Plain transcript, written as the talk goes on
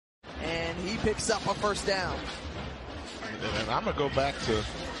picks up a first down. And I'm going to go back to,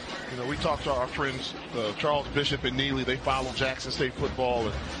 we talked to our friends, Charles Bishop and Neely. They follow Jackson State football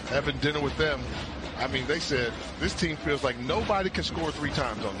and having dinner with them. I mean, they said this team feels like nobody can score 3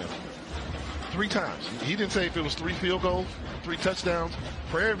 times on them. 3 times. He didn't say if it was 3 field goals, 3 touchdowns.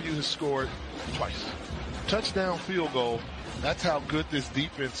 Prairie View has scored twice. Touchdown, field goal. That's how good this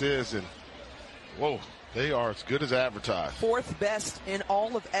defense is. And, whoa, they are as good as advertised. 4th best in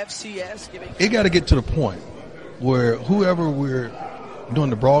all of FCS. It got to get to the point where whoever we're doing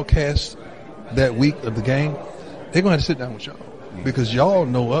the broadcast that week of the game, they're going to have to sit down with y'all because y'all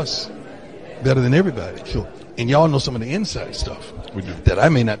know us better than everybody. Sure. And y'all know some of the inside stuff. We do. That I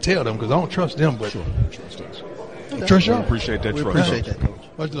may not tell them because I don't trust them, but sure. Trust us. Trust y'all. We appreciate that. We trust. appreciate that, Coach.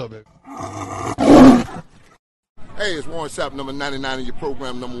 Much love, baby. Hey, it's Warren Sapp, number 99 in your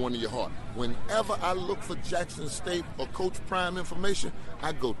program, number 1 in your heart. Whenever I look for Jackson State or Coach Prime information,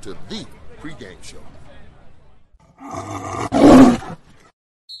 I go to the pregame show.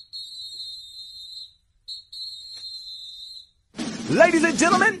 Ladies and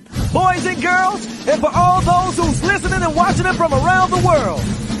gentlemen, boys and girls, and for all those who's listening and watching it from around the world.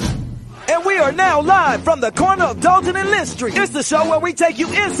 And we are now live from the corner of Dalton and Lynch Street. It's the show where we take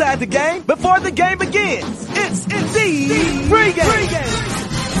you inside the game before the game begins. It's the pregame.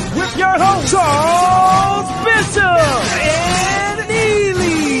 With your host, Charles Bishop and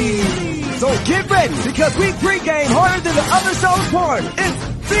Neely. So get ready because we pregame harder than the other show's part. It's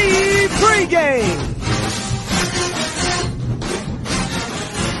the pregame.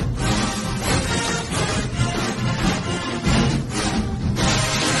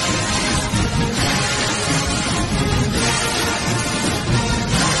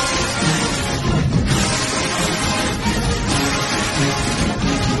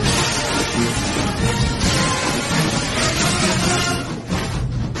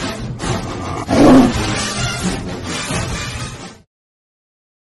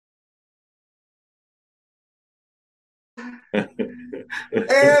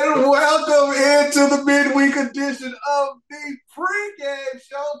 And welcome into the midweek edition of the pregame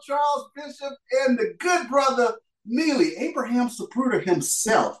show. Charles Bishop and the good brother Neely, Abraham Zapruder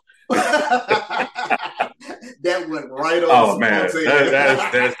himself. That went right on. Oh man,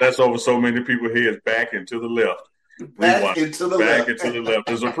 that's over so many people's heads. Back and to the left. Back and to the left.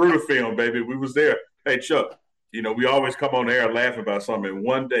 There's a Zapruder film, baby. We was there. Hey Chuck, we always come on the air laughing about something. And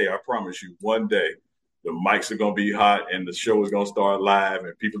one day, I promise you, one day, the mics are going to be hot and the show is going to start live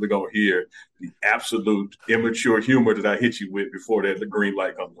and people are going to hear the absolute immature humor that I hit you with before the green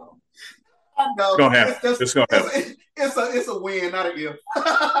light comes on. I know. It's going to happen. It's going to happen. It's a win, not an if.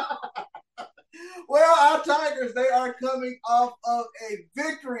 Well, our Tigers, they are coming off of a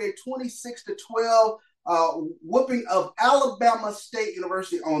victory, a 26-12 whooping of Alabama State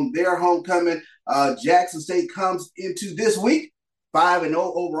University on their homecoming. Jackson State comes into this week 5-0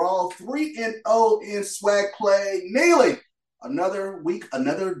 overall, 3-0 in SWAC play. Neely, another week,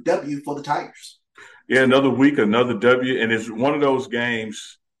 another W for the Tigers. Yeah, another week, another W. And it's one of those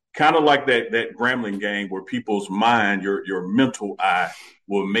games, kind of like that Grambling game where people's mind, your mental eye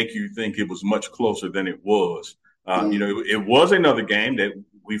will make you think it was much closer than it was. It was another game that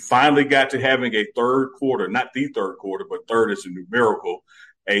we finally got to having a third quarter, not the third quarter, but third is a numerical,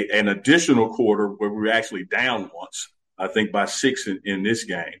 an additional quarter where we were actually down once. I think by 6 in this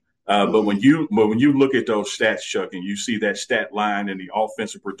game. But when you look at those stats, Chuck, and you see that stat line in the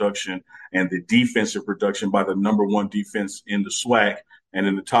offensive production and the defensive production by the number 1 defense in the SWAC and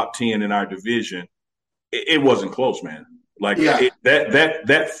in the top 10 in our division, it wasn't close, man.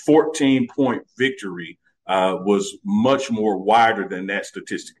 That 14-point victory was much more wider than that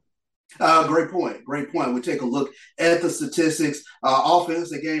statistically. Great point. We take a look at the statistics. Offense,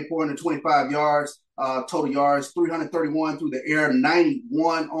 they gained 425 yards. Total yards, 331 through the air,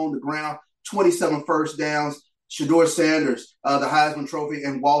 91 on the ground, 27 first downs. Shedeur Sanders, the Heisman Trophy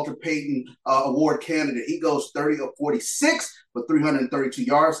and Walter Payton Award candidate. He goes 30 of 46 for 332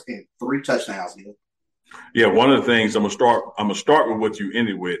 yards and 3 touchdowns. Yeah, one of the things I'm gonna start with what you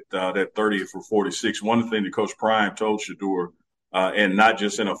ended with, that 30 for 46. One of the things that Coach Prime told Shedeur, and not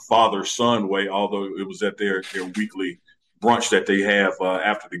just in a father-son way, although it was at their weekly brunch that they have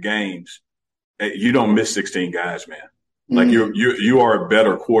after the games. You don't miss 16 guys, man. Like you are a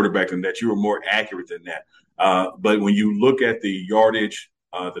better quarterback than that. You are more accurate than that. But when you look at the yardage,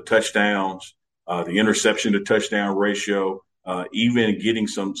 the touchdowns, the interception to touchdown ratio, even getting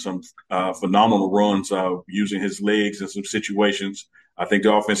some phenomenal runs using his legs in some situations. I think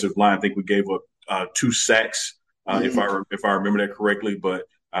the offensive line, I think we gave up 2 sacks, if I remember that correctly. But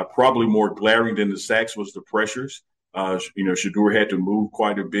probably more glaring than the sacks was the pressures. Shedeur had to move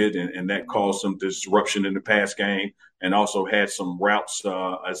quite a bit, and that caused some disruption in the pass game, and also had some routes,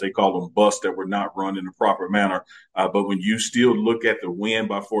 as they call them, busts that were not run in the proper manner. But when you still look at the win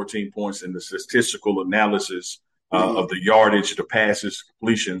by 14 points and the statistical analysis of the yardage, the passes,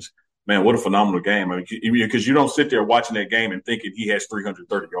 completions, man, what a phenomenal game. I mean, because you don't sit there watching that game and thinking he has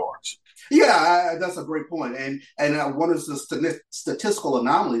 330 yards. Yeah, that's a great point. And one of the statistical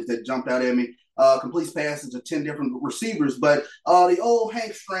anomalies that jumped out at me, completes passes to 10 different receivers. But the old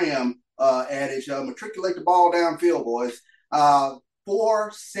Hank Stram adage, matriculate the ball downfield, boys. 4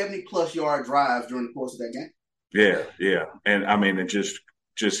 70-plus yard drives during the course of that game. Yeah. And, I mean,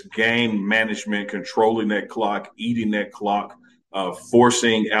 just game management, controlling that clock, eating that clock,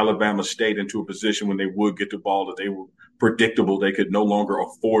 forcing Alabama State into a position when they would get the ball that they were predictable. They could no longer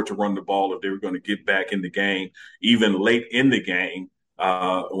afford to run the ball if they were going to get back in the game. Even late in the game,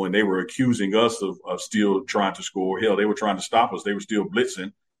 when they were accusing us of still trying to score, hell, they were trying to stop us. They were still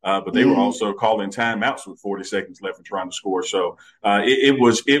blitzing, but they were also calling timeouts with 40 seconds left and trying to score. So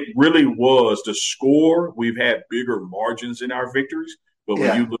it really was the score. We've had bigger margins in our victories, but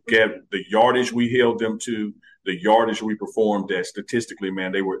when you look at the yardage we held them to, the yardage we performed at, statistically,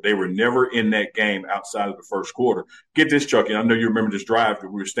 man, they were never in that game outside of the first quarter. Get this, Chucky. I know you remember this drive that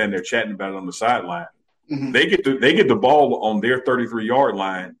we were standing there chatting about it on the sideline. Mm-hmm. They get the ball on their 33-yard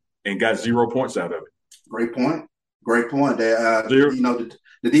line and got 0 points out of it. Great point. The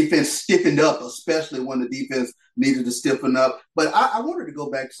defense stiffened up, especially when the defense needed to stiffen up. But I wanted to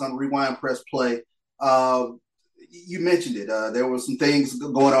go back to some rewind press play. You mentioned it. There were some things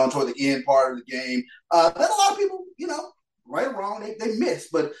going on toward the end part of the game that a lot of people, right or wrong, they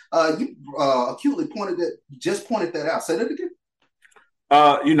missed. But you acutely pointed that out. Say that again.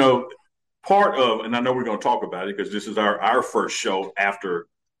 Part of, and I know we're going to talk about it because this is our first show after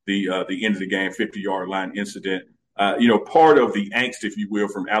the end of the game, 50-yard line incident. Part of the angst, if you will,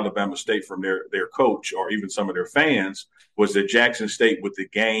 from Alabama State, from their coach or even some of their fans, was that Jackson State, with the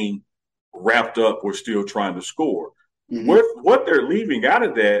game wrapped up, were still trying to score. Mm-hmm. What they're leaving out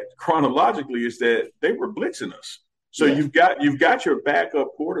of that chronologically is that they were blitzing us. So you've got your backup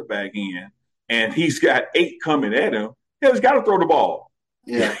quarterback in, and he's got 8 coming at him. He's got to throw the ball.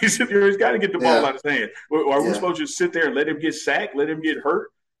 Yeah, he's got to get the ball out of his hand. Are we supposed to just sit there and let him get sacked, let him get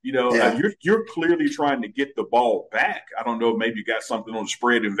hurt? You're clearly trying to get the ball back. I don't know, maybe you got something on the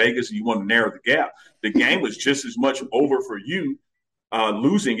spread in Vegas and you want to narrow the gap. The game was just as much over for you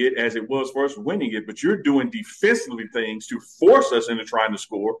losing it as it was for us winning it, but you're doing defensively things to force us into trying to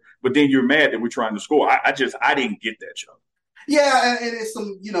score, but then you're mad that we're trying to score. I didn't get that, Chuck. Yeah, and it's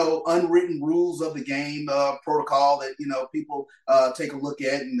some, unwritten rules of the game protocol that, people take a look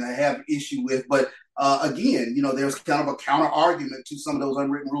at and have issue with. But again, there's kind of a counter argument to some of those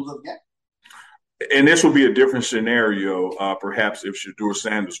unwritten rules of the game. And this would be a different scenario, perhaps, if Shedeur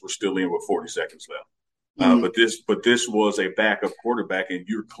Sanders was still in with 40 seconds left. But this was a backup quarterback, and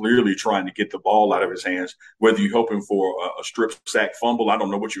you're clearly trying to get the ball out of his hands, whether you're hoping for a strip sack fumble. I don't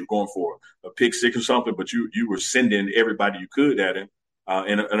know what you were going for, a pick six or something, but you were sending everybody you could at him.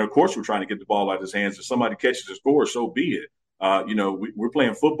 And of course, we're trying to get the ball out of his hands. If somebody catches the score, so be it. We're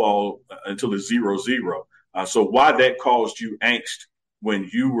playing football until it's 0-0. So why that caused you angst when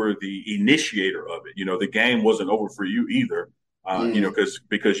you were the initiator of it? The game wasn't over for you either.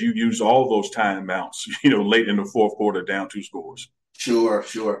 Because you use all those timeouts, late in the fourth quarter, down 2 scores. Sure.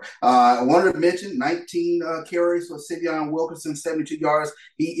 I wanted to mention 19 carries for Sivion Wilkerson, 72 yards.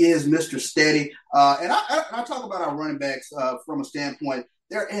 He is Mr. Steady. And I talk about our running backs from a standpoint.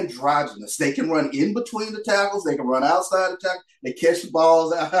 They're androgynous. They can run in between the tackles. They can run outside the tackle. They catch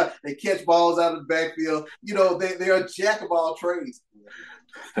balls out. They catch balls out of the backfield. They're a jack of all trades.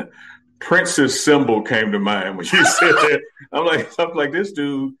 Prince's symbol came to mind when you said that. I'm like, this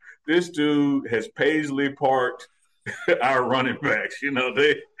dude has Paisley Parked our running backs.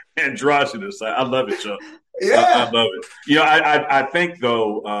 They androgynous. I love it, Chuck. Yeah, I love it. I think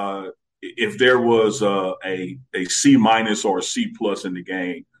though, if there was a C- or a C+ in the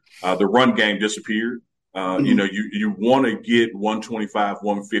game, the run game disappeared. You want to get 125,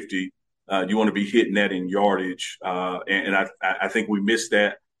 150. You want to be hitting that in yardage, and I think we missed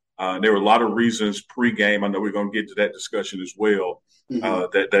that. There were a lot of reasons pregame. I know we're going to get to that discussion as well.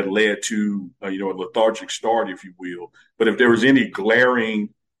 That led to a lethargic start, if you will. But if there was any glaring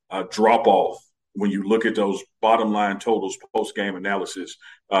drop off when you look at those bottom line totals post game analysis,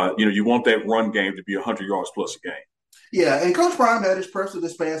 you want that run game to be 100 yards plus a game. Yeah, and Coach Prime had his presser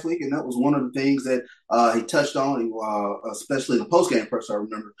this past week, and that was one of the things that he touched on, especially in the postgame presser. I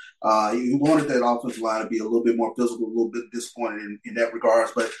remember he wanted that offensive line to be a little bit more physical, a little bit disappointed in that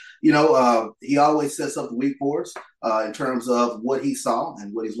regards. But, he always sets up the week for us in terms of what he saw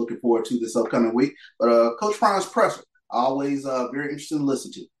and what he's looking forward to this upcoming week. But Coach Prime's presser, always very interesting to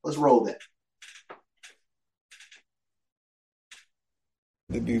listen to. Let's roll that.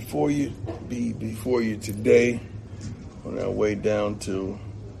 Before you today, on our way down to,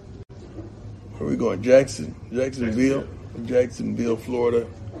 where are we going? Jacksonville, Florida.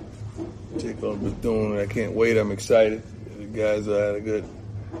 Take on Bethune. I can't wait. I'm excited. The guys had a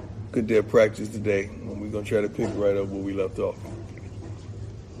good day of practice today, and we're going to try to pick right up where we left off.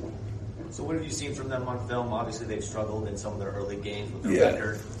 So what have you seen from them on film? Obviously, they've struggled in some of their early games with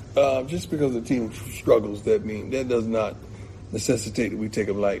their record. Just because the team struggles, that does not necessitate that we take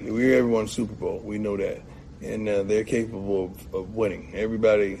them lightly. We're everyone's Super Bowl. We know that. And they're capable of winning.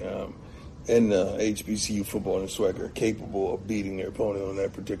 Everybody in HBCU football and SWAC are capable of beating their opponent on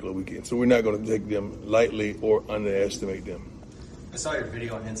that particular weekend. So we're not going to take them lightly or underestimate them. I saw your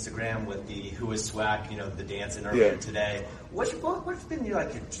video on Instagram with the Who is SWAC, the dancing earlier today. What's been your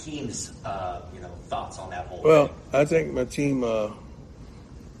team's thoughts on that whole thing? I think my team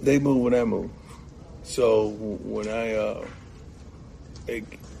they move when I move. So when I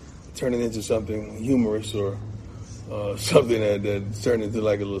turn it into something humorous or something that turned into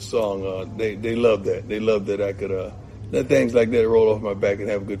like a little song, they love that. They love that I could let things like that roll off my back and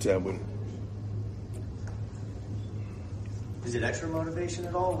have a good time with it. Is it extra motivation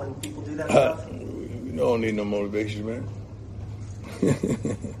at all when people do that stuff? You don't need no motivation, man.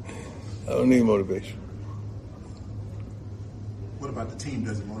 I don't need motivation. What about the team?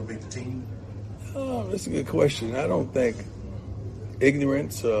 Does it motivate the team? That's a good question. I don't think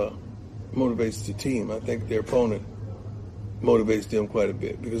ignorance motivates the team. I think their opponent motivates them quite a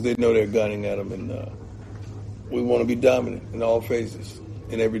bit because they know they're gunning at them, and we want to be dominant in all phases,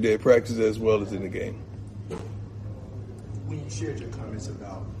 in everyday practice as well as in the game. When you shared your comments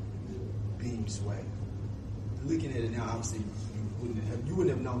about being SWAC, looking at it now, obviously you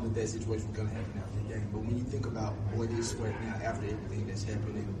wouldn't have known that situation was going to happen after the game. But when you think about what is SWAC now after everything that's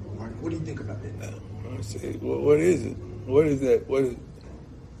happening, what do you think about that? I say, what is it? What is that?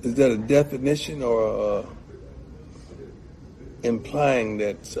 Is that a definition or implying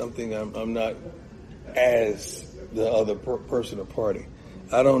that something I'm not as the other person or party?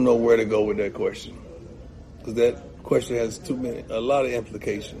 I don't know where to go with that question because that question has a lot of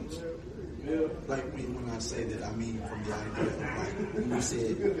implications. Like when I say that, I mean from the idea of like when you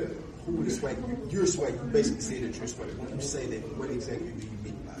said who is SWAC, you're SWAC, you basically say that you're SWAC. When you say that, what exactly do you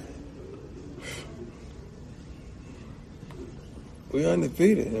mean by that? We're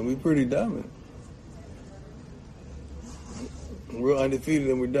undefeated and we're pretty dominant. We're undefeated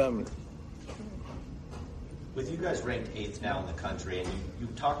and we're dominant. With you guys ranked 8th now in the country, and you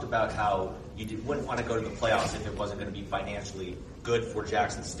talked about how you wouldn't want to go to the playoffs if it wasn't going to be financially good for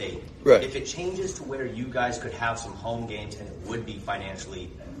Jackson State. Right. If it changes to where you guys could have some home games and it would be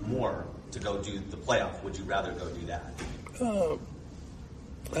financially more to go do the playoff, would you rather go do that?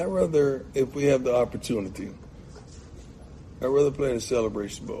 I'd rather, if we have the opportunity, I'd rather play in the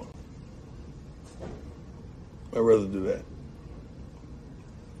Celebration Bowl. I'd rather do that.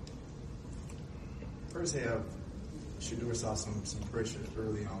 First half, Shedeur saw some pressure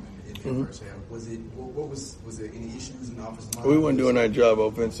early on in the first half. Was there any issues in the offensive line? We weren't doing our job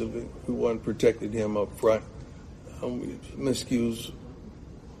offensively. We weren't protecting him up front. Miscues,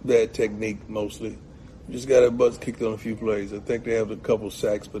 bad technique mostly. We just got our butts kicked on a few plays. I think they have a couple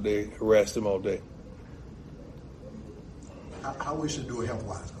sacks, but they harassed him all day. How is Shedeur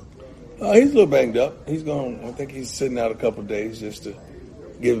health-wise? He's a little banged up. I think he's sitting out a couple days just to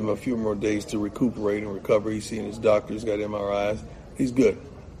give him a few more days to recuperate and recover. He's seeing his doctor. He's got MRIs. He's good.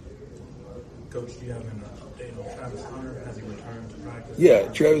 Coach, do you have an update on Travis Hunter? Has he returned to practice? Yeah,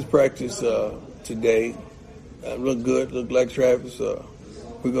 Travis practiced today. Looked good. Looked like Travis.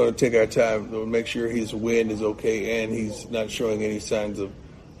 We're going to take our time to make sure his wind is okay and he's not showing any signs of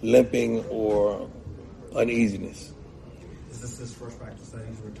limping or uneasiness. Is this his first practice that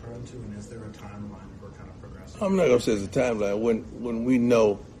he's returned to, and is there a timeline for kind of progressing? I'm not going to say it's a timeline. When we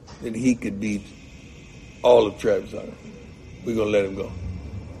know that he could beat all of Travis Hunter, we're going to let him go.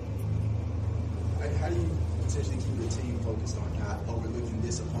 How do you potentially keep the team focused on not overlooking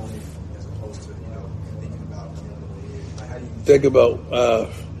this opponent as opposed to, thinking about how do you think about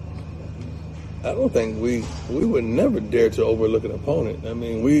I don't think we would never dare to overlook an opponent. I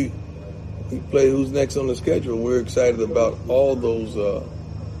mean, we play who's next on the schedule. We're excited about all those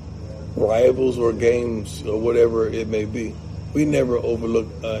rivals or games or whatever it may be. We never overlook,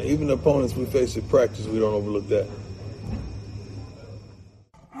 even the opponents we face at practice, we don't overlook that.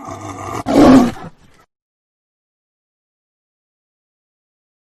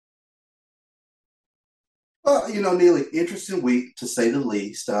 Well, Neely, interesting week to say the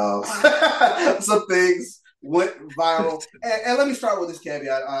least. Some things went viral. And let me start with this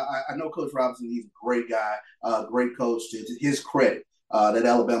caveat. I know Coach Robinson, he's a great guy, great coach. To his credit, that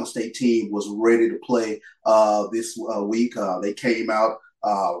Alabama State team was ready to play this week. They came out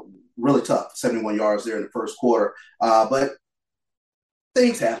really tough, 71 yards there in the first quarter. But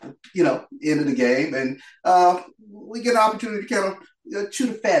things happen, end of the game. And we get an opportunity to kind of chew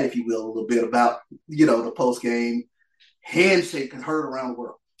the fat, if you will, a little bit about, the post-game handshake heard around the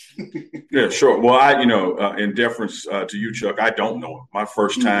world. Yeah, sure. Well, in deference to you, Chuck, I don't know him. My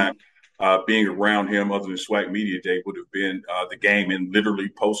first time being around him other than SWAC Media Day would have been the game and literally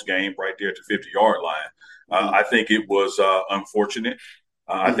post-game right there at the 50-yard line. I think it was unfortunate.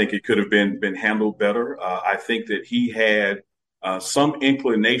 I think it could have been handled better. I think that he had some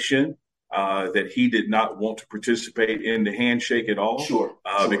inclination that he did not want to participate in the handshake at all. Sure.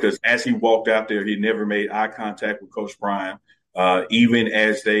 Because as he walked out there, he never made eye contact with Coach Prime. Even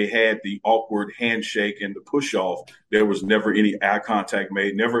as they had the awkward handshake and the push-off, there was never any eye contact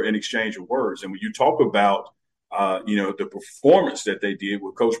made, never an exchange of words. And when you talk about, the performance that they did,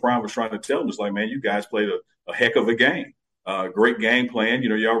 what Coach Prime was trying to tell them is like, man, you guys played a heck of a game. Great game plan.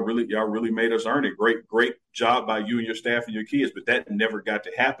 Y'all really made us earn it. Great job by you and your staff and your kids. But that never got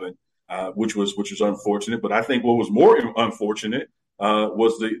to happen, which was unfortunate. But I think what was more unfortunate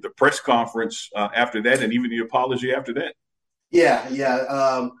was the press conference after that, and even the apology after that. Yeah.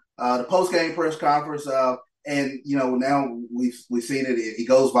 The post-game press conference, and now we've seen it. It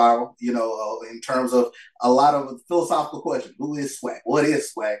goes viral. In terms of a lot of philosophical questions. Who is SWAC? What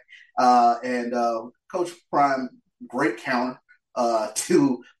is SWAC? And Coach Prime, great counter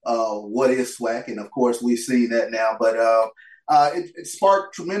to what is SWAC, and of course we've seen that now. But it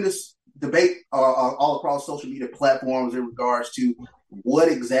sparked tremendous debate all across social media platforms in regards to what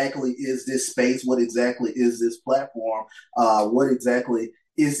exactly is this space, what exactly is this platform, what exactly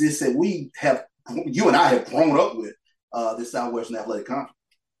is this that you and I have grown up with, this Southwestern Athletic Conference.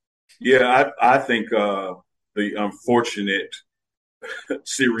 Yeah, I think the unfortunate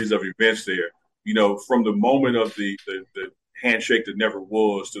series of events there, from the moment of the handshake that never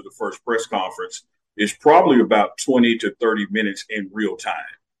was to the first press conference is probably about 20 to 30 minutes in real time.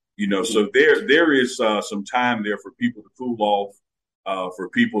 So there is some time there for people to cool off, for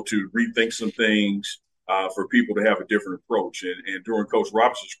people to rethink some things, for people to have a different approach. And during Coach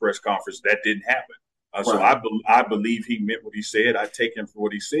Robinson's press conference, that didn't happen. So I believe he meant what he said. I take him for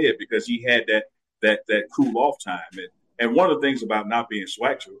what he said because he had that cool off time. And one of the things about not being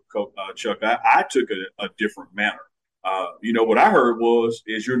SWAC, Chuck, I took a different manner. What I heard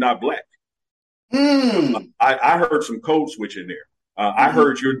is you're not black. I heard some code switch in there. I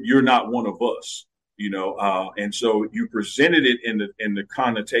heard you're not one of us. And so you presented it in the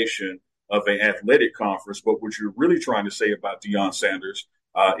connotation of an athletic conference, but what you're really trying to say about Deion Sanders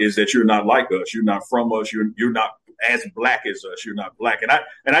is that you're not like us, you're not from us, you're not as black as us, you're not black,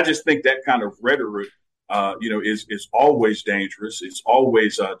 and I just think that kind of rhetoric, is always dangerous. It's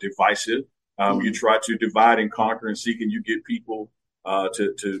always divisive. You try to divide and conquer and seek, and you get people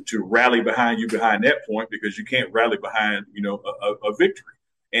to rally behind you behind that point because you can't rally behind a victory,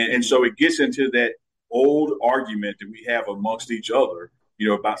 and so it gets into that old argument that we have amongst each other,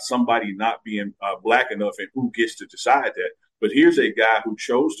 about somebody not being black enough and who gets to decide that. But here's a guy who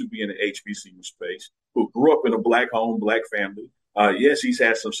chose to be in the HBCU space, who grew up in a black home, black family. Yes, he's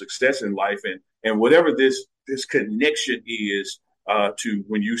had some success in life, and whatever this connection is to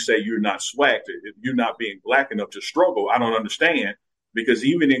when you say you're not SWAC, you're not being black enough to struggle. I don't understand, because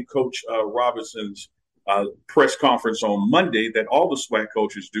even in Coach Robinson's press conference on Monday that all the SWAC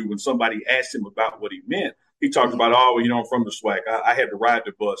coaches do, when somebody asked him about what he meant, he talked about, I'm from the SWAC. I had to ride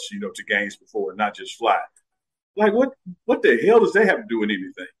the bus, to games before, not just fly. Like, what the hell does that have to do with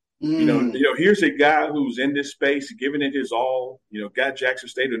anything? Here's a guy who's in this space, giving it his all, got Jackson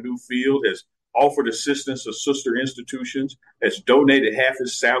State a new field, has offered assistance to sister institutions, has donated half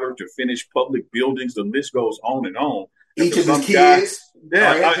his salary to finish public buildings. The list goes on and on. Each of his kids.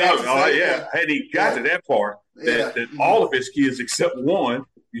 And he got to that part that all of his kids except one,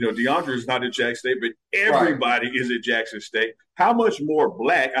 DeAndre is not at Jackson State, but everybody is at Jackson State. How much more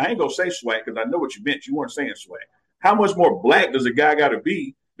black? I ain't going to say SWAC because I know what you meant. You weren't saying SWAC. How much more black does a guy got to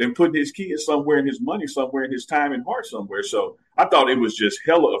be than putting his kids somewhere and his money somewhere and his time and heart somewhere? So I thought it was just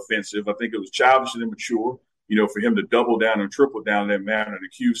hella offensive. I think it was childish and immature. for him to double down and triple down in that manner and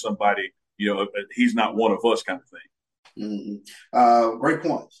accuse somebody, he's not one of us kind of thing. Mm-hmm. Great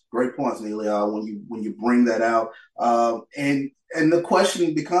points, Neely. When you bring that out, and the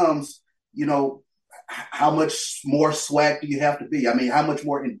question becomes, how much more swag do you have to be? I mean, how much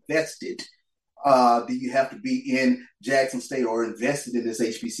more invested do you have to be in Jackson State or invested in this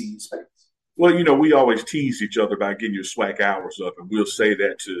HBCU space? Well, we always tease each other about getting your SWAC hours up, and we'll say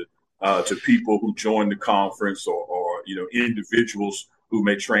that to people who join the conference or individuals who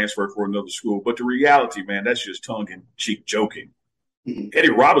may transfer for another school. But the reality, man, that's just tongue-in-cheek joking. Mm-hmm.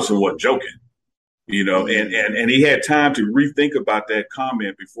 Eddie Robinson wasn't joking, and he had time to rethink about that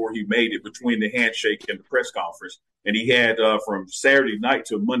comment before he made it between the handshake and the press conference. And he had from Saturday night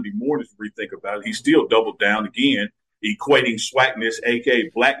to Monday morning to rethink about it. He still doubled down again, equating SWACness, a.k.a.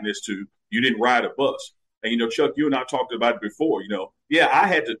 blackness, to you didn't ride a bus. And, Chuck, you and I talked about it before. I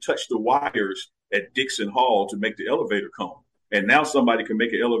had to touch the wires at Dixon Hall to make the elevator come. And now somebody can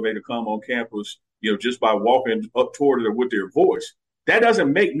make an elevator come on campus, just by walking up toward it or with their voice. That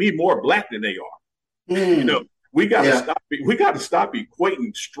doesn't make me more black than they are. Mm. We got to stop. We got to stop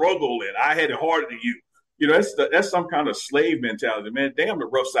equating struggle and I had it harder than you. That's some kind of slave mentality, man. Damn the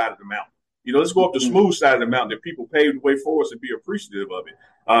rough side of the mountain. Let's go up the smooth side of the mountain that people paved the way for us and be appreciative of it.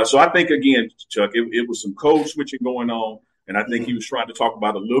 So I think, again, Chuck, it was some code switching going on. And I think he was trying to talk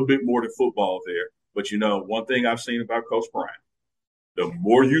about a little bit more than football there. But, one thing I've seen about Coach Prime, the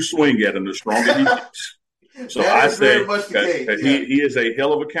more you swing at him, the stronger he gets. So I say he is a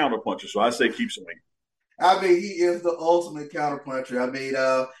hell of a counterpuncher. So I say keep swinging. I mean, he is the ultimate counterpuncher. I mean,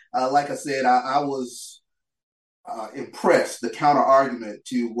 like I said, I was impressed, the counter argument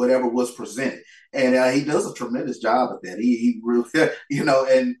to whatever was presented. And he does a tremendous job at that. He really,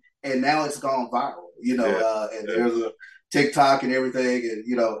 and now it's gone viral, and there's a TikTok and everything,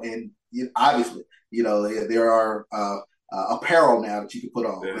 and obviously, there are apparel now that you can put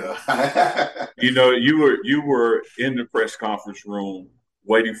on. Yeah. You were in the press conference room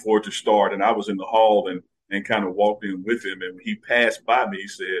waiting for it to start, and I was in the hall and kind of walked in with him, and he passed by me. He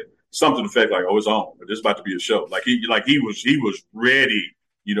said something to the effect like, "Oh, it's on. It's about to be a show." Like he was ready,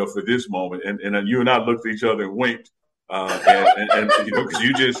 for this moment. And you and I looked at each other and winked. And because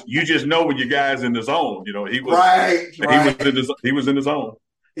you just know when your guy's in the zone. He was right. He was in the zone.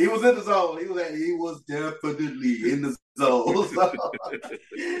 He was in the zone. He was definitely in the zone. So,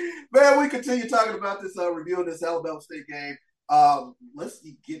 man, we continue talking about this reviewing this Alabama State game. Let's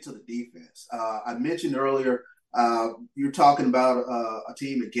get to the defense. I mentioned earlier you're talking about a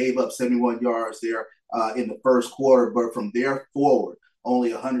team that gave up 71 yards there in the first quarter, but from there forward,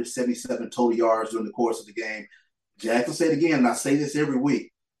 only 177 total yards during the course of the game. Jackson State, again, and I say this every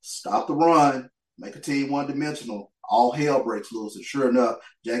week, stop the run, make a team one-dimensional, all hell breaks loose. And sure enough,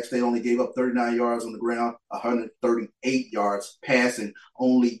 Jackson State only gave up 39 yards on the ground, 138 yards passing,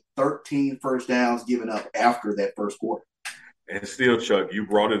 only 13 first downs given up after that first quarter. And still, Chuck, you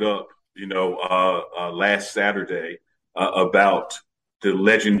brought it up, last Saturday about the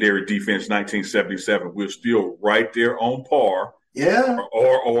legendary defense 1977. We're still right there on par. Yeah.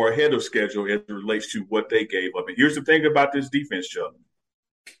 Or ahead of schedule as it relates to what they gave up. And here's the thing about this defense, Chuck.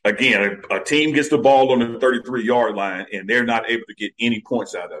 Again, a team gets the ball on the 33-yard line, and they're not able to get any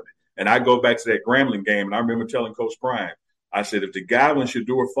points out of it. And I go back to that Grambling game, and I remember telling Coach Prime, I said, if the guy when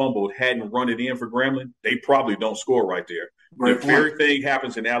Shedeur fumbled hadn't run it in for Grambling, they probably don't score right there. The very thing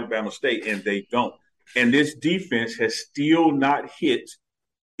happens in Alabama State, and they don't. And this defense has still not hit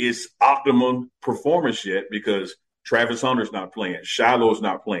its optimum performance yet because Travis Hunter's not playing. Shiloh's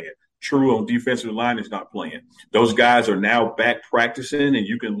not playing. True on defensive line is not playing. Those guys are now back practicing, and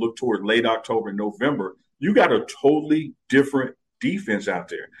you can look toward late October and November. You got a totally different defense out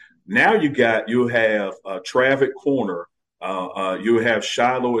there. Now you have Trav at corner. You have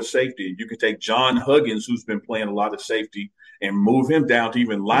Shiloh at safety. You can take John Huggins, who's been playing a lot of safety, and move him down to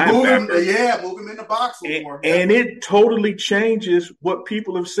even linebacker. Move him in the box a little more. And it totally changes what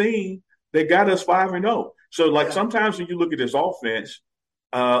people have seen that got us 5-0. So, sometimes when you look at this offense,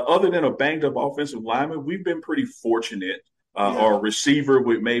 other than a banged-up offensive lineman, we've been pretty fortunate. Or a receiver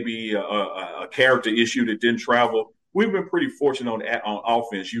with maybe a character issue that didn't travel. We've been pretty fortunate on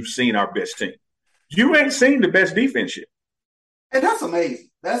offense. You've seen our best team. You ain't seen the best defense yet. And that's amazing.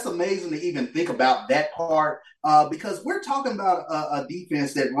 That's amazing to even think about that part because we're talking about a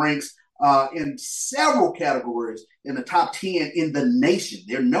defense that ranks in several categories in the top 10 in the nation.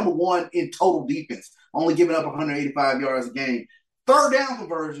 They're number one in total defense, only giving up 185 yards a game. Third down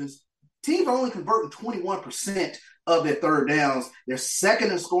conversions, teams are only converting 21% of their third downs. They're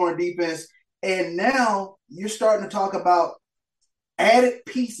second in scoring defense. And now you're starting to talk about added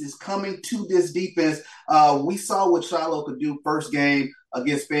pieces coming to this defense. We saw what Shiloh could do first game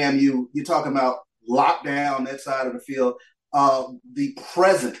against FAMU. You're talking about lockdown that side of the field. The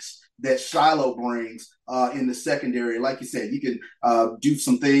presence that Shiloh brings in the secondary. Like you said, you can do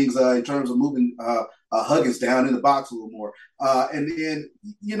some things in terms of moving Huggins down in the box a little more. And then,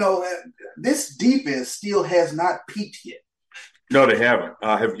 this defense still has not peaked yet. No, they haven't.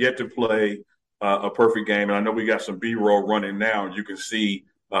 Have yet to play a perfect game. And I know we got some B-roll running now. And you can see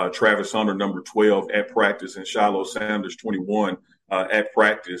Travis Hunter, number 12, at practice, and Shiloh Sanders, 21, at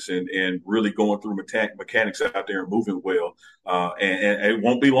practice, and really going through mechanics out there and moving well. And it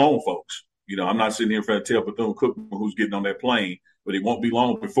won't be long, folks. I'm not sitting here trying to tell Bethune-Cookman who's getting on that plane, but it won't be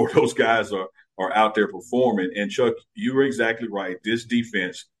long before those guys are out there performing. And, Chuck, you were exactly right. This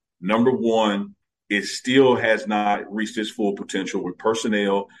defense, number one, it still has not reached its full potential with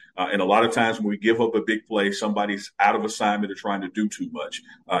personnel. And a lot of times when we give up a big play, somebody's out of assignment or trying to do too much.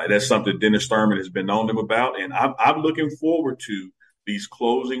 That's something Dennis Thurman has been on them about. And I'm looking forward to these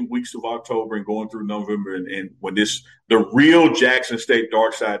closing weeks of October and going through November. And when the real Jackson State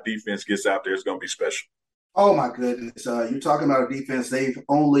dark side defense gets out there, it's going to be special. Oh, my goodness. You're talking about a defense. They've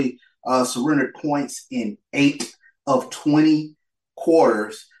only surrendered points in 8 of 20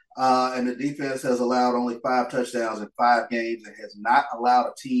 quarters. And the defense has allowed only 5 touchdowns in 5 games and has not allowed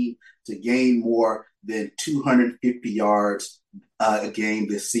a team to gain more than 250 yards a game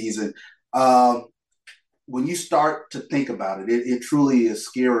this season. When you start to think about it, it truly is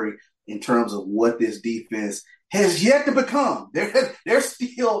scary in terms of what this defense has yet to become. They're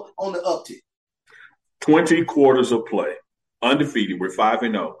still on the uptick. 20 quarters of play, undefeated. We're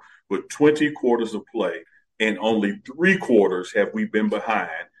 5-0 with 20 quarters of play, and only 3 quarters have we been behind,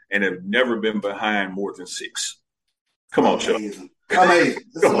 and have never been behind more than 6. Come on, Chuck. Amazing.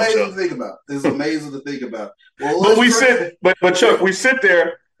 It's amazing to think about. It's amazing to think about. Well, but Chuck, we sit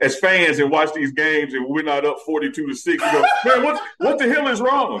there as fans and watch these games, and we're not up 42-6. You go, man, what the hell is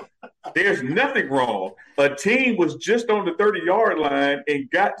wrong? There's nothing wrong. A team was just on the 30-yard line and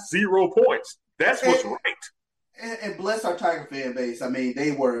got 0 points. That's what's right. And bless our Tiger fan base. I mean,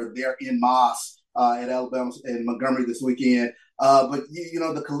 they're in Moss at Alabama and Montgomery this weekend. But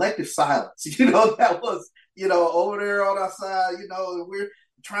the collective silence, that was, over there on our side, we're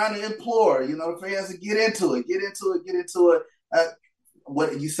trying to implore, the fans to get into it.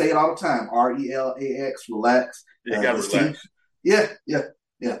 What you say it all the time, RELAX, relax. You got to relax. Yeah.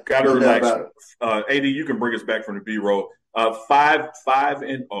 Got to relax. AD, you can bring us back from the B-roll.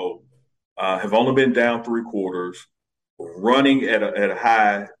 5-0, have only been down 3 quarters, running at a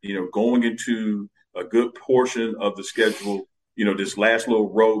high, going into a good portion of the schedule. This last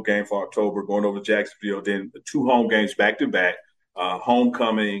little road game for October, going over Jacksonville, then 2 home games back-to-back,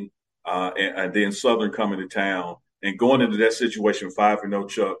 homecoming, and then Southern coming to town. And going into that situation 5-0,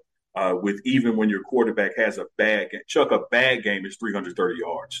 Chuck, with even when your quarterback has a bad game. Chuck, a bad game is 330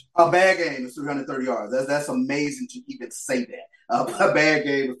 yards. A bad game is 330 yards. That's amazing to even say that. A bad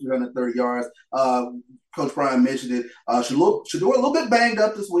game is 330 yards. Coach Prime mentioned it. Shedeur a little bit banged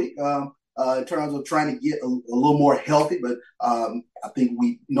up this week. In terms of trying to get a little more healthy, but I think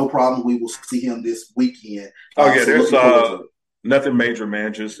no problem. We will see him this weekend. There's nothing major,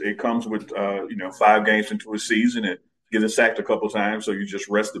 man. Just it comes with 5 games into a season and getting sacked a couple times, so you just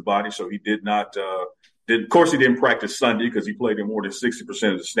rest the body. So he did not. Of course, he didn't practice Sunday because he played in more than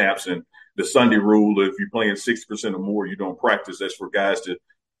 60% of the snaps. And the Sunday rule, if you're playing 60% or more, you don't practice. That's for guys to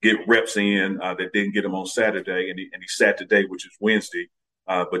get reps in that didn't get him on Saturday, and he sat today, which is Wednesday.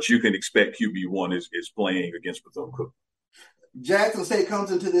 But you can expect QB1 is playing against Bethune-Cookman. Jackson State comes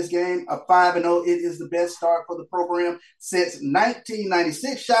into this game a 5-0. It is the best start for the program since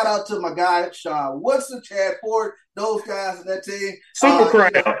 1996. Shout out to my guy, Sean Woodson, Chad Ford, those guys in that team. Super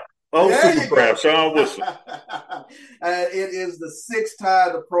Crab. Super Crab, Sean Woodson. It is the 6th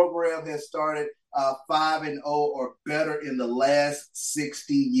time the program has started 5-0 or better in the last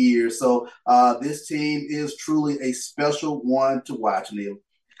 60 years. So this team is truly a special one to watch, Neil.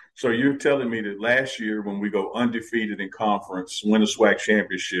 So you're telling me that last year when we go undefeated in conference, win the SWAC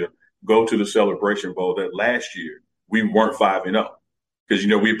championship, go to the Celebration Bowl, that last year we weren't 5-0 because,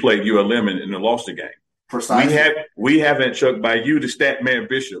 we played ULM and lost the game. Precisely. We haven't, Chuck, by you, the stat man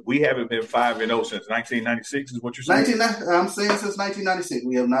Bishop, we haven't been 5-0 since 1996 is what you're saying? I'm saying since 1996.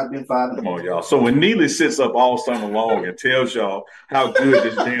 We have not been 5-0. Come on, y'all. So when Neely sits up all summer long and tells y'all how good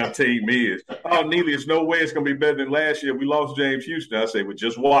this damn team is, Neely, there's no way it's going to be better than last year. We lost James Houston. I say, well,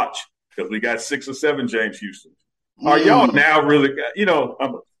 just watch because we got 6 or 7 James Houstons. Are y'all now really,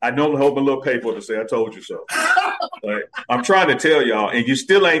 I normally hold my little paper to say I told you so. But I'm trying to tell y'all, and you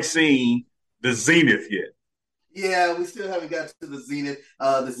still ain't seen the zenith yet. Yeah, we still haven't got to the Zenith.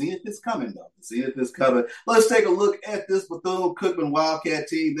 The Zenith is coming, though. The Zenith is coming. Let's take a look at this Bethune-Cookman Wildcat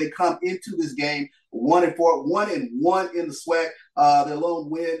team. They come into this game 1-4, 1-1 in the SWAC. Their lone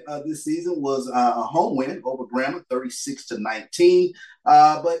win this season was a home win over Grambling, 36-19.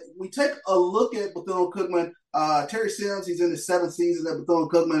 But we take a look at Bethune-Cookman. Terry Sims, he's in his 7th season at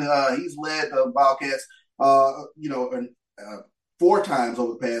Bethune-Cookman. He's led the Wildcats, 4 times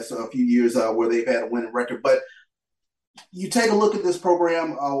over the past few years where they've had a winning record. But you take a look at this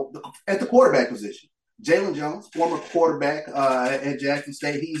program at the quarterback position. Jalen Jones, former quarterback at Jackson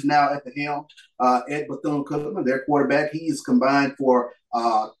State, he's now at the helm at Bethune-Cookman. Their quarterback, he's combined for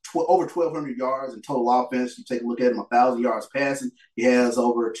over 1,200 yards in total offense. You take a look at him, 1,000 yards passing. He has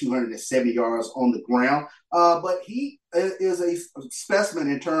over 270 yards on the ground. But he is a specimen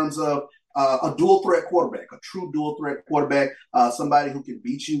in terms of a dual threat quarterback, a true dual threat quarterback, somebody who can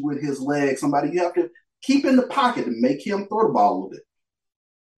beat you with his legs, somebody you have to keep in the pocket and make him throw the ball a little bit.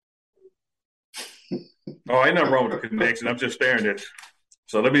 Oh, ain't nothing wrong with the connection. I'm just staring at you.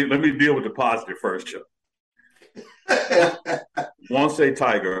 So let me deal with the positive first, Chuck. Once a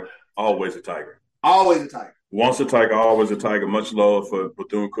Tiger, always a Tiger. Always a Tiger. Once a Tiger, always a Tiger. Much love for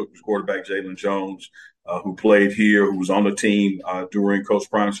Bethune-Cookman's quarterback, Jalen Jones, who played here, who was on the team during Coach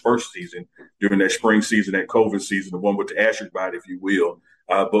Prime's first season, during that spring season, that COVID season, the one with the asterisk by it, if you will.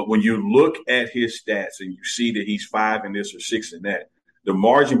 But when you look at his stats and you see that he's 5 in this or 6 in that, the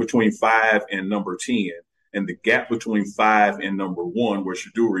margin between 5 and number 10 and the gap between 5 and number 1, where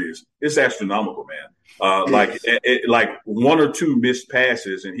Shedeur is, it's astronomical, man. Like 1 or 2 missed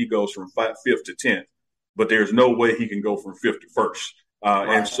passes and he goes from 5th to 10th, but there's no way he can go from 5th to 1st.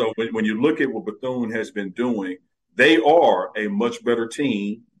 Right. And so when you look at what Bethune has been doing, they are a much better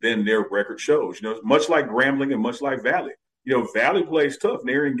team than their record shows. Much like Grambling and much like Valley. Valley plays tough.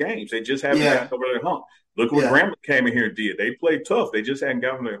 They're in games. They just haven't gotten over their hump. Look what Grambling came in here and did. They played tough. They just hadn't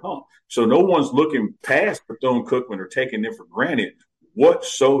gotten their hump. So no one's looking past Bethune-Cookman or taking them for granted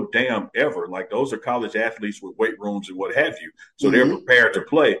whatsoever. Like, those are college athletes with weight rooms and what have you. So they're prepared to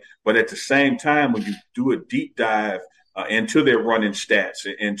play. But at the same time, when you do a deep dive into their running stats,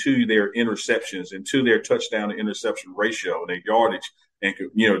 into their interceptions, into their touchdown to interception ratio, and their yardage, and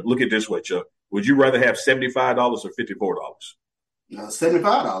look at this way, Chuck. Would you rather have $75 or $54? $75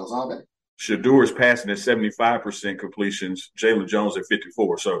 all day. Shedeur is passing at 75% completions. Jalen Jones at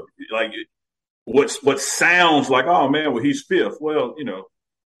 54. So, like, what sounds like, oh man, well, he's 5th. Well,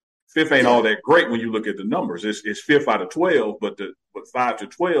 5th ain't all that great when you look at the numbers. It's 5th out of 12, but 5 to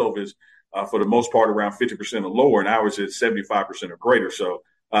 12 is for the most part around 50% or lower, and ours is 75% or greater. So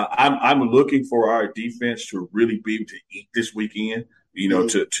I'm looking for our defense to really be able to eat this weekend.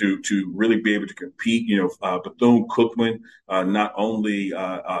 To really be able to compete. Bethune-Cookman, not only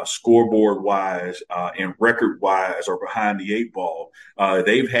scoreboard wise and record wise are behind the 8 ball.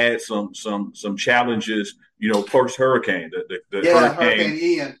 They've had some challenges. Post hurricane, the Hurricane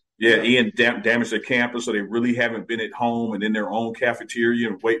Ian. Ian damaged their campus, so they really haven't been at home and in their own cafeteria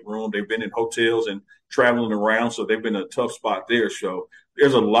and weight room. They've been in hotels and traveling around, so they've been in a tough spot there. So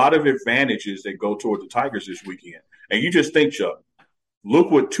there's a lot of advantages that go toward the Tigers this weekend. And you just think, Chuck,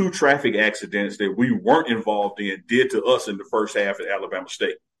 look what 2 traffic accidents that we weren't involved in did to us in the first half at Alabama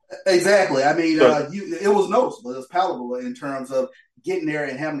State. Exactly. I mean, it was noticeable. It was palatable in terms of getting there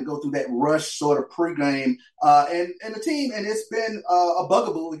and having to go through that rush sort of pregame. And the team, and it's been a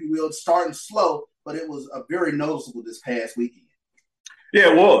bugaboo, if you will, starting slow, but it was very noticeable this past weekend.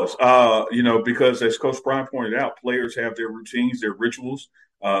 Yeah, it was. Because as Coach Prime pointed out, players have their routines, their rituals,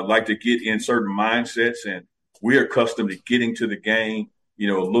 like to get in certain mindsets, and we're accustomed to getting to the game, a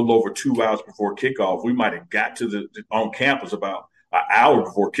little over 2 hours before kickoff. We might have got to on campus about an hour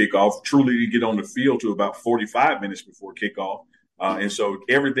before kickoff, truly to get on the field to about 45 minutes before kickoff. And so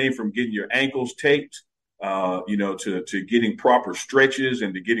everything from getting your ankles taped, to getting proper stretches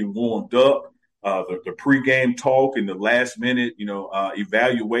and to getting warmed up, the pregame talk and the last minute,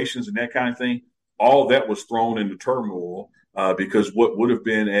 evaluations and that kind of thing, all that was thrown into turmoil because what would have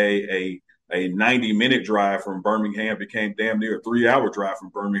been a 90-minute drive from Birmingham became damn near a 3-hour drive from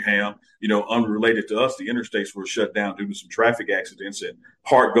Birmingham. Unrelated to us, the interstates were shut down due to some traffic accidents, and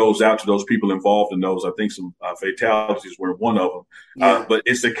heart goes out to those people involved in those. I think some fatalities were one of them. Yeah. But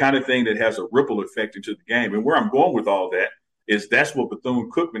it's the kind of thing that has a ripple effect into the game. And where I'm going with all that is that's what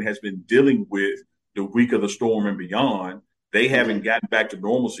Bethune-Cookman has been dealing with the week of the storm and beyond. They haven't gotten back to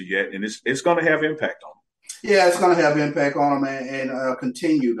normalcy yet, and it's going to have impact on them. Yeah, it's going to have impact on them and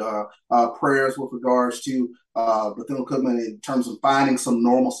continued prayers with regards to Bethune-Cookman in terms of finding some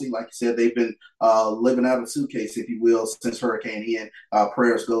normalcy. Like you said, they've been living out of a suitcase, if you will, since Hurricane Ian.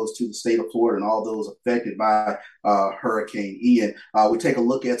 Prayers goes to the state of Florida and all those affected by Hurricane Ian. We take a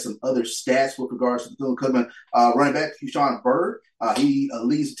look at some other stats with regards to Bethune-Cookman. Running back Keyshawn Bird, he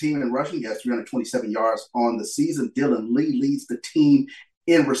leads the team in rushing. He has 327 yards on the season. Dylan Lee leads the team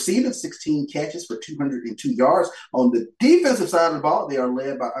in receiving, 16 catches for 202 yards. On the defensive side of the ball, they are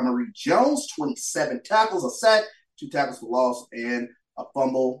led by Emery Jones, 27 tackles, a sack, 2 tackles for loss, and a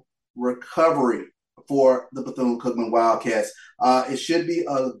fumble recovery for the Bethune-Cookman Wildcats. It should be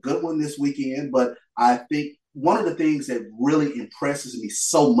a good one this weekend, but I think one of the things that really impresses me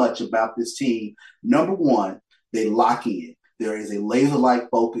so much about this team, number one, they lock in. There is a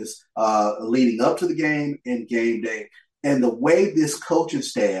laser-like focus leading up to the game and game day. And the way this coaching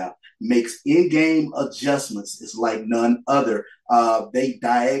staff makes in-game adjustments is like none other. They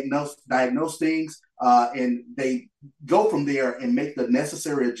diagnose things, and they go from there and make the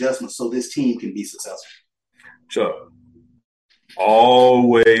necessary adjustments so this team can be successful. Chuck,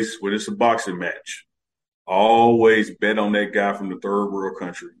 always, when it's a boxing match, always bet on that guy from the third world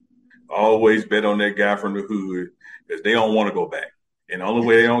country. Always bet on that guy from the hood because they don't want to go back. And the only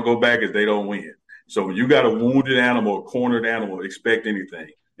way they don't go back is they don't win. So when you got a wounded animal, a cornered animal, expect anything.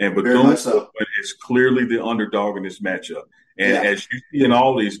 And Bethune is clearly the underdog in this matchup. And as you see in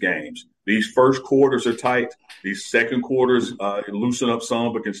all these games, these first quarters are tight. These second quarters loosen up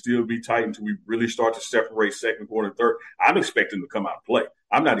some, but can still be tight until we really start to separate second quarter and third. I'm expecting them to come out and play.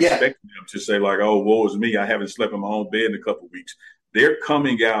 I'm not expecting them to say like, oh, woe is me. I haven't slept in my own bed in a couple of weeks. They're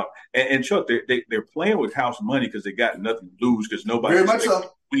coming out. And Chuck, they're playing with house money because they got nothing to lose because nobody expects to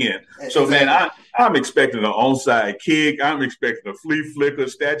win. So, man, I'm expecting an onside kick. I'm expecting a flea flicker,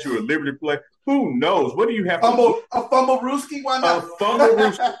 Statue of Liberty play. Who knows? What do you have to do? A fumble rooski? Why not? A fumble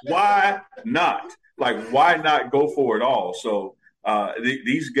rooski? Why not? Like, why not go for it all? So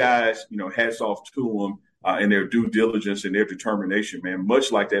these guys, hats off to them and their due diligence and their determination, man,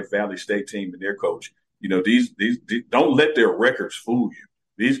 much like that Valley State team and their coach. These don't let their records fool you.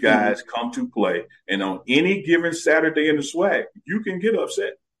 These guys come to play, and on any given Saturday in the SWAC, you can get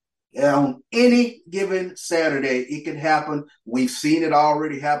upset. Yeah, on any given Saturday, it can happen. We've seen it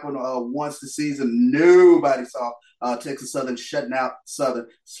already happen once this season. Nobody saw Texas Southern shutting out Southern.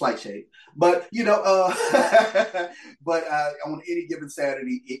 Slight shade. But, but on any given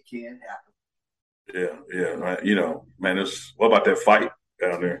Saturday, it can happen. Yeah. Man, what about that fight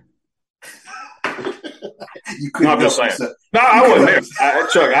down there? I'm just saying. No, I wasn't there.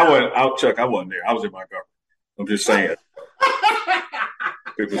 Chuck, I wasn't there. I was in Montgomery. I'm just saying.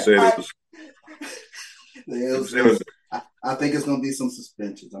 People said it was. I think it's going to be some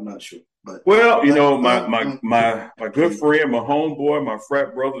suspensions. I'm not sure, but my good friend, my homeboy, my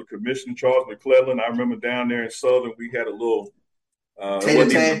frat brother, Commissioner Charles McClellan. I remember down there in Southern, we had a little.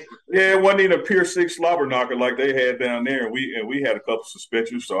 It wasn't even a Pier 6 slobber knocker like they had down there, and we had a couple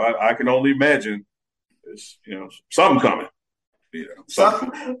suspensions. So I can only imagine, something coming.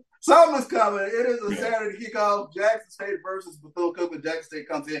 Something's coming. It is a Saturday kickoff. Jackson State versus Bethune-Cookman. Jackson State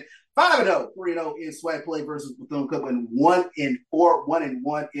comes in 5-0, 3-0 in SWAC play versus Bethune-Cookman 1-4,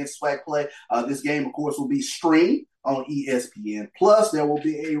 1-1 in SWAC play. This game, of course, will be streamed on ESPN Plus. There will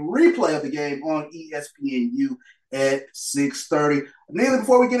be a replay of the game on ESPNU at 6:30. Neely,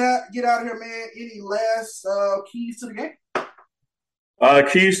 before we get out of here, man, any last keys to the game?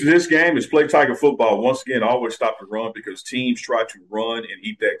 Keys to this game is play Tiger football. Once again, always stop the run because teams try to run and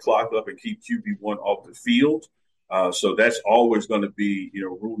eat that clock up and keep QB1 off the field. So that's always going to be,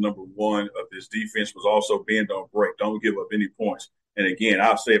 rule number one of this defense was also bend, don't break. Don't give up any points. And again,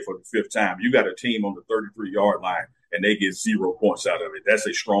 I'll say it for the fifth time. You got a team on the 33-yard line and they get 0 points out of it. That's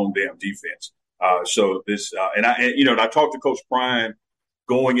a strong damn defense. So this, and I talked to Coach Prime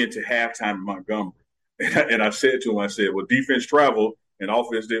going into halftime in Montgomery, and I said to him, well, defense traveled and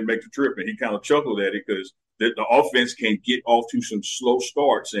offense didn't make the trip, and he kind of chuckled at it because the offense can get off to some slow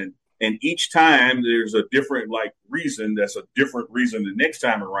starts, and each time there's a different reason. That's a different reason the next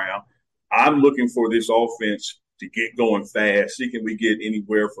time around. I'm looking for this offense to get going fast. See, can we get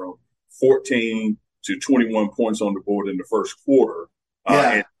anywhere from 14 to 21 points on the board in the first quarter?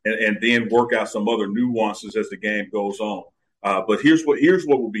 And then work out some other nuances as the game goes on. But here's what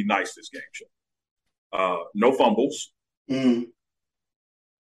will be nice this game, Show. No fumbles,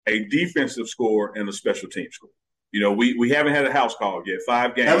 a defensive score, and a special team score. We haven't had a house call yet.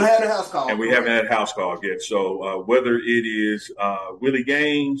 5 games. Haven't had a house call. And we haven't had a house call yet. So whether it is Willie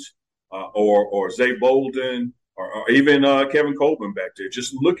Gaines or Zay Bolden or even Kevin Coleman back there,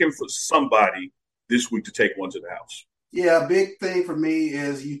 just looking for somebody this week to take one to the house. Yeah, a big thing for me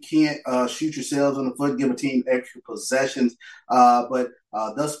is you can't shoot yourselves in the foot, give a team extra possessions. But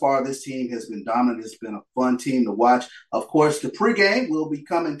thus far, this team has been dominant. It's been a fun team to watch. Of course, the pregame will be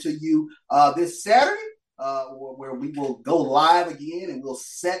coming to you this Saturday, where we will go live again and we'll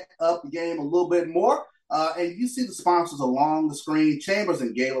set up the game a little bit more. And you see the sponsors along the screen, Chambers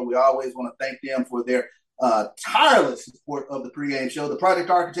and Gala. We always want to thank them for their tireless support of the pregame show. The project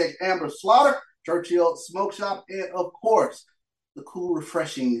architect, Amber Slaughter, Churchill Smoke Shop, and of course, the cool,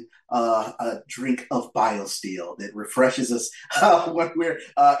 refreshing drink of BioSteel that refreshes us when we're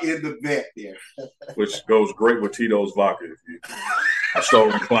in the vet there. Which goes great with Tito's vodka. I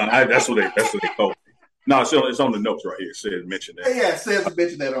stole Klein. That's what they told me. No, it's on the notes right here. It says mention that. Yeah, it says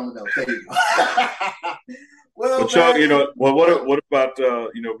mention that on the notes. There you go. Well, Chuck, what about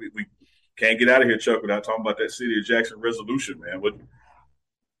we can't get out of here, Chuck, without talking about that City of Jackson resolution, man.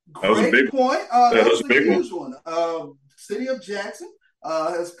 That was a big point. That was a big one. City of Jackson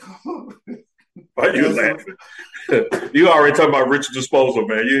has come. Why are you laughing? You already talking about rich disposal,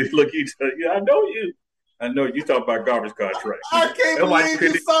 man. I know you talk about garbage contracts. I can't believe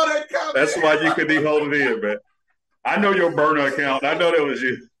you saw that comment. That's why you couldn't hold it in, man. I know your burner account. I know that was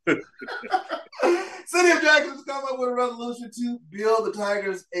you. City of Jackson has come up with a resolution to build the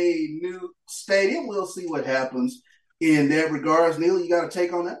Tigers a new stadium. We'll see what happens in that regards. Neil, you got a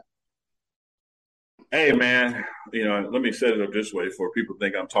take on that? Hey, man, let me set it up this way for people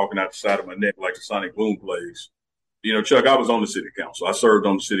think I'm talking out the side of my neck like the Sonic Boom plays. Chuck, I was on the city council. I served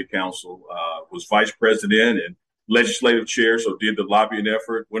on the city council, was vice president and legislative chair, so did the lobbying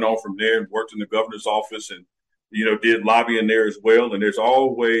effort, went on from there and worked in the governor's office and, did lobbying there as well. And there's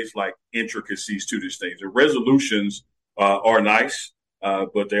always like intricacies to these things. The resolutions are nice,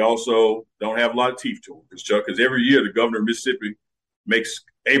 but they also don't have a lot of teeth to them. Because every year the governor of Mississippi makes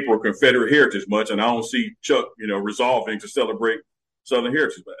April Confederate Heritage Month, and I don't see Chuck, resolving to celebrate Southern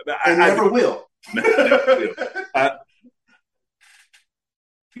Heritage. I never will.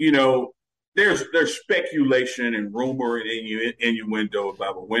 There's speculation and rumor and innuendo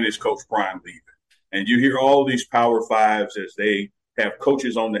about when is Coach Prime leaving. And you hear all these Power Fives as they have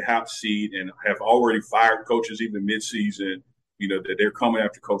coaches on the hot seat and have already fired coaches even midseason, that they're coming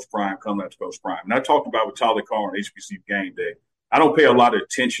after Coach Prime. And I talked about with Tyler Carr on HBC Game Day. I don't pay a lot of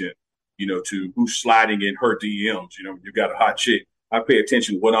attention, to who's sliding in her DMs. You got a hot chick. I pay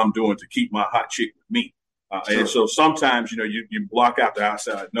attention to what I'm doing to keep my hot chick with me. Sure. And so sometimes, you block out the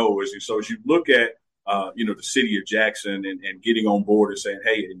outside noise. And so as you look at, the city of Jackson and getting on board and saying,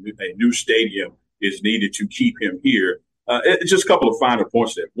 hey, a new stadium is needed to keep him here. It's just a couple of finer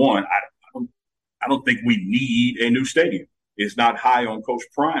points there. One, I don't think we need a new stadium. It's not high on Coach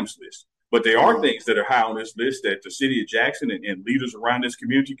Prime's list. But there are things that are high on this list that the city of Jackson and leaders around this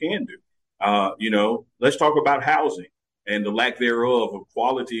community can do. Let's talk about housing and the lack thereof of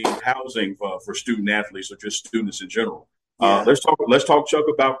quality housing for student athletes or just students in general. Let's talk, Chuck,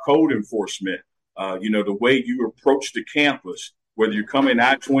 about code enforcement. The way you approach the campus, whether you're coming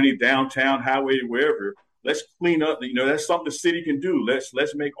I-20, downtown, highway, wherever. Let's clean up. That's something the city can do.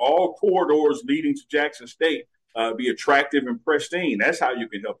 Let's make all corridors leading to Jackson State be attractive and pristine. That's how you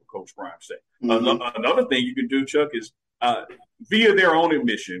can help a Coach Prime say. Mm-hmm. Another thing you can do, Chuck, is via their own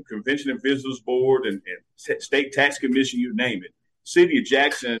admission, Convention and Visitors Board and State Tax Commission, you name it. City of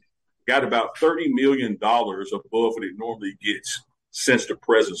Jackson got about $30 million above what it normally gets since the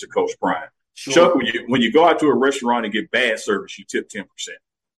presence of Coach Prime. Sure. Chuck, when you go out to a restaurant and get bad service, you tip 10%.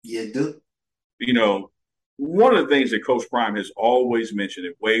 You do. One of the things that Coach Prime has always mentioned,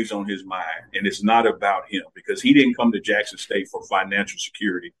 it weighs on his mind, and it's not about him because he didn't come to Jackson State for financial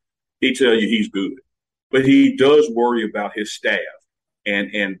security. He tell you he's good, but he does worry about his staff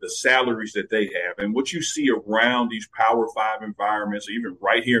and the salaries that they have. And what you see around these Power 5 environments, even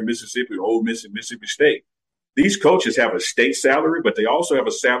right here in Mississippi, Ole Miss and Mississippi State, these coaches have a state salary, but they also have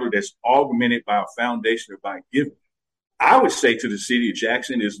a salary that's augmented by a foundation by giving. I would say to the city of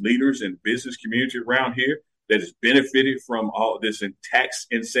Jackson, as leaders and business community around here that has benefited from all this in tax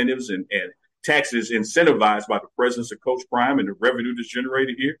incentives and taxes incentivized by the presence of Coach Prime and the revenue that's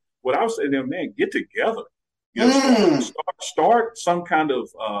generated here. What I would say to them, man, get together. Start some kind of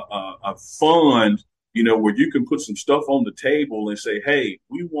a fund, where you can put some stuff on the table and say, hey,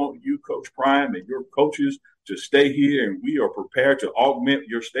 we want you, Coach Prime, and your coaches to stay here, and we are prepared to augment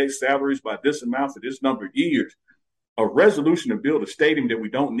your state salaries by this amount for this number of years. A resolution to build a stadium that we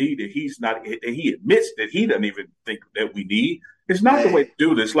don't need, that he admits that he doesn't even think that we need. It's not the way to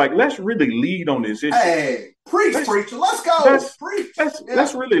do this. Like, let's really lead on this issue. Hey, preacher, let's go.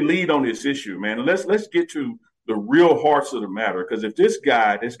 Let's really lead on this issue, man. Let's get to the real hearts of the matter. Because if this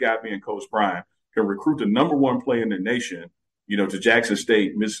guy being Coach Prime, can recruit the number one player in the nation, to Jackson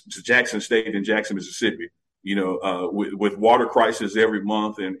State in Jackson, Mississippi, with water crisis every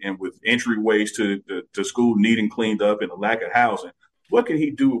month and with entryways to school needing cleaned up and a lack of housing. What can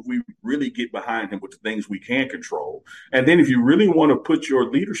he do if we really get behind him with the things we can control? And then if you really want to put your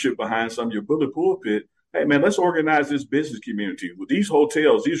leadership behind some of your bullet pulpit, hey, man, let's organize this business community with these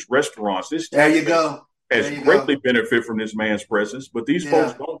hotels, these restaurants. There you go. Has greatly benefit from this man's presence, but these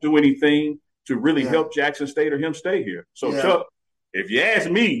folks don't do anything to really help Jackson State or him stay here. So, Chuck, if you ask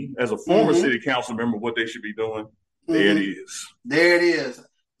me as a former city council member what they should be doing, there it is. There it is.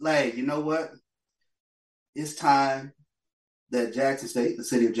 Like, you know what? It's time that Jackson State, the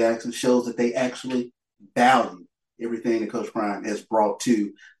city of Jackson, shows that they actually value everything that Coach Prime has brought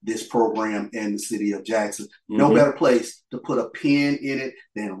to this program and the city of Jackson. No better place to put a pin in it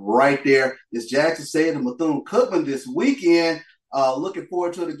than right there. It's Jackson State and Bethune-Cookman this weekend. Looking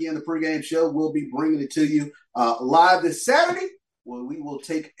forward to it again. The pregame show, we'll be bringing it to you live this Saturday, where we will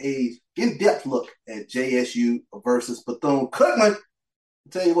take a in-depth look at JSU versus Bethune-Cookman.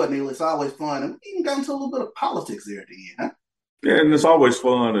 I'll tell you what, Neil, it's always fun. And we even got into a little bit of politics there at the end, huh? Yeah, and it's always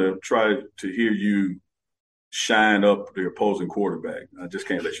fun to try to hear you shine up the opposing quarterback. I just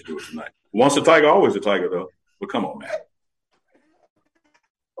can't let you do it tonight. Once a Tiger, always a Tiger, though. But come on, man.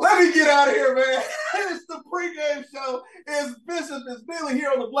 Let me get out of here, man. It's the pregame show. It's Bishop. It's Billy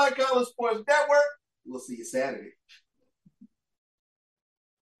here on the Black College Sports Network. We'll see you Saturday.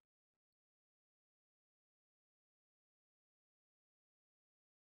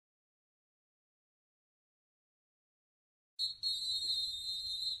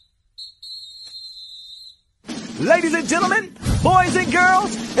 Ladies and gentlemen, boys and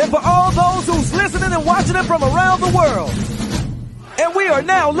girls, and for all those who's listening and watching it from around the world. And we are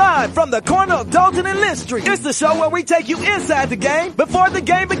now live from the corner of Dalton and Lynch Street. It's the show where we take you inside the game before the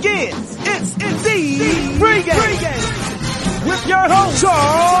game begins. It's the pregame with your host,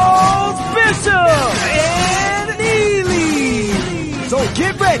 Charles Bishop and Neely. So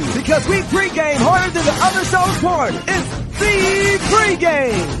get ready because we pregame harder than the other show's part. It's the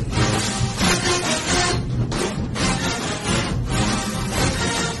pregame.